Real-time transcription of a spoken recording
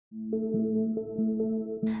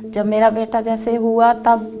जब मेरा बेटा जैसे हुआ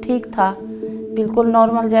तब ठीक था, बिल्कुल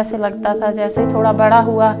नॉर्मल जैसे लगता था। जैसे थोड़ा बड़ा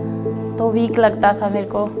हुआ तो वीक लगता था मेरे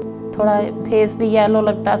को, थोड़ा फेस भी येलो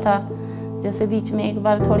लगता था। जैसे बीच में एक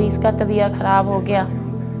बार थोड़ी इसका तबीयत ख़राब हो गया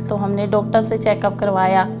तो हमने डॉक्टर से चेकअप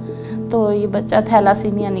करवाया तो ये बच्चा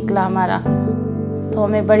थैलासीमिया निकला हमारा। तो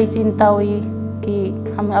हमें बड़ी चिंता हुई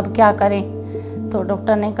कि हम अब क्या करें। तो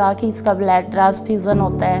डॉक्टर ने कहा कि इसका ब्लड ट्रांसफ्यूज़न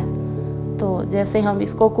होता है। तो जैसे हम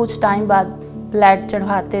इसको कुछ टाइम बाद ब्लड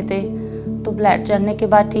चढ़वाते थे तो ब्लड चढ़ने के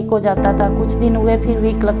बाद ठीक हो जाता था, कुछ दिन हुए फिर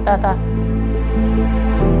वीक लगता था।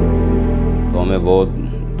 तो हमें बहुत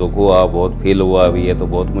दुख हुआ, बहुत फील हुआ। अभी ये तो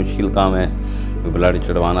बहुत मुश्किल काम है, ब्लड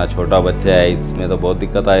चढ़वाना, छोटा बच्चा है, इसमें तो बहुत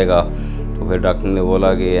दिक्कत आएगा। तो फिर डॉक्टर ने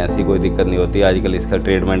बोला कि ऐसी कोई दिक्कत नहीं होती, आजकल इसका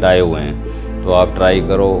ट्रीटमेंट आए हुए हैं तो आप ट्राई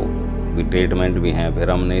करो, भी ट्रीटमेंट भी हैं। फिर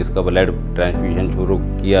हमने इसका ब्लड ट्रांसफ्यूजन शुरू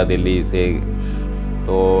किया दिल्ली से,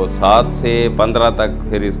 तो 7 से 15 तक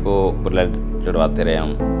फिर इसको ब्लड चढ़वाते रहे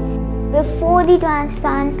हम। Before the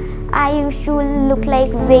transplant, I used to look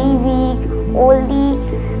like very weak. All the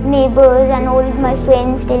neighbors and all my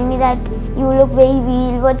friends tell me that you look very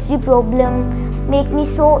weak. What's the problem? Make me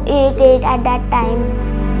so irritated at that time.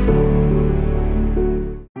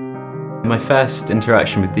 My first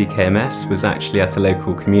interaction with DKMS was actually at a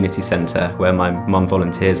local community centre where my mum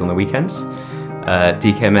volunteers on the weekends.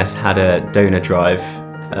 DKMS had a donor drive,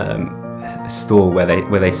 a stall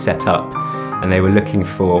where they set up, and they were looking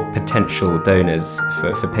for potential donors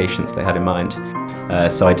for patients they had in mind.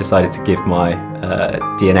 So I decided to give my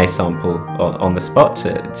DNA sample on the spot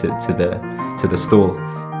to the stall.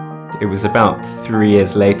 It was about 3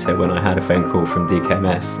 years later when I had a phone call from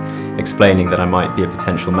DKMS explaining that I might be a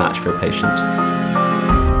potential match for a patient.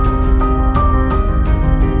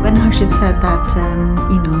 When Harshil said that,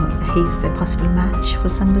 he's the possible match for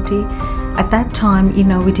somebody, at that time,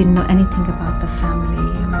 we didn't know anything about the family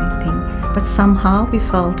or anything, but somehow we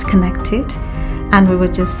felt connected, and we were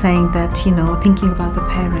just saying that, thinking about the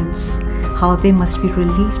parents, how they must be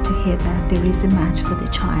relieved to hear that there is a match for their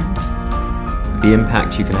child. The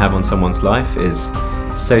impact you can have on someone's life is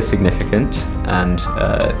so significant, and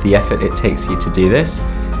the effort it takes you to do this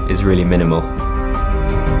is really minimal.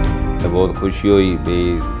 बहुत खुशी हुई भी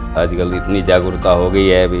आजकल इतनी जागरूकता हो गई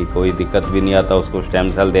है भी कोई दिक्कत भी नहीं आता उसको स्टेम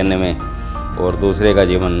सेल देने में, और दूसरे का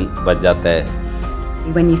जीवन बच जाता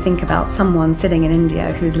है। When you think about someone sitting in India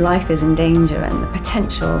whose life is in danger and the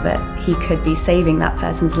potential that he could be saving that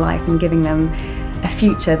person's life and giving them a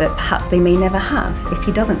future that perhaps they may never have if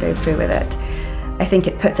he doesn't go through with it, I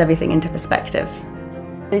think it puts everything into perspective.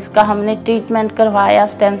 इसका हमने treatment करवाया,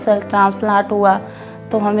 stem cell transplant हुआ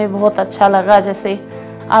तो हमें बहुत अच्छा लगा। जैसे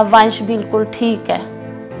अब वंश बिल्कुल ठीक है।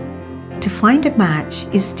 To find a match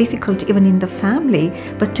is difficult even in the family,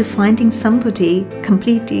 but to finding somebody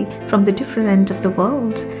completely from the different end of the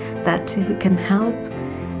world that who can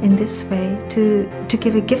help in this way to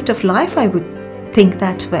give a gift of life, I would think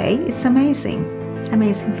that way. It's amazing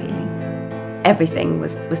feeling. Everything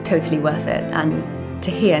was totally worth it, and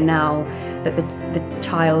to hear now that the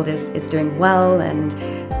child is doing well and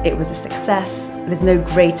it was a success, there's no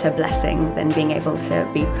greater blessing than being able to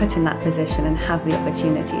be put in that position and have the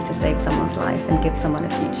opportunity to save someone's life and give someone a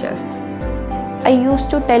future. I used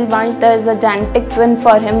to tell Vansh there is a genetic twin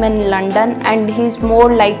for him in London and he's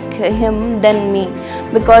more like him than me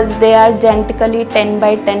because they are genetically 10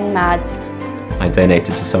 by 10 match. I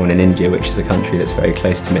donated to someone in India, which is a country that's very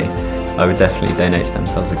close to me. I would definitely donate stem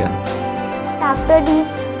cells again. After the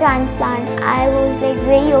transplant, I was like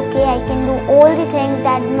very okay. I can do all the things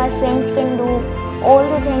that my friends can do, all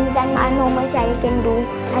the things that a normal child can do.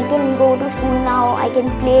 I can go to school now, I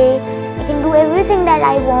can play, I can do everything that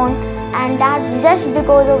I want, and that's just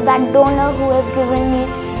because of that donor who has given me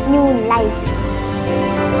new life.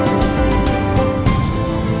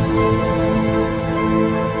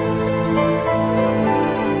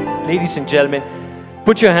 Ladies and gentlemen,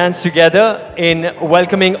 put your hands together in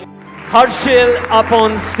welcoming Harshil up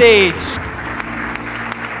on stage.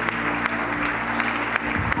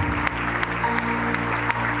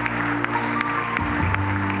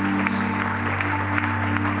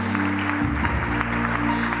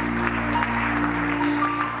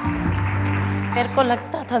 मेरे को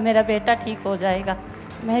लगता था मेरा बेटा ठीक हो जाएगा।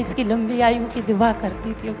 मैं इसकी लंबी आयु की दुआ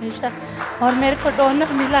करती थी हमेशा, और मेरे को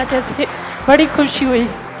डोनर मिला जैसे बड़ी खुशी हुई।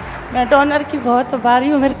 मैं डोनर की बहुत आभारी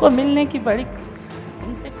हूँ, मेरे को मिलने की बड़ी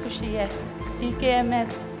उनसे खुशी है।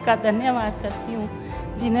 DKMS का धन्यवाद करती हूँ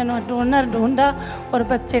जिन्होंने डोनर ढूंढा और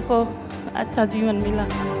बच्चे को अच्छा जीवन मिला।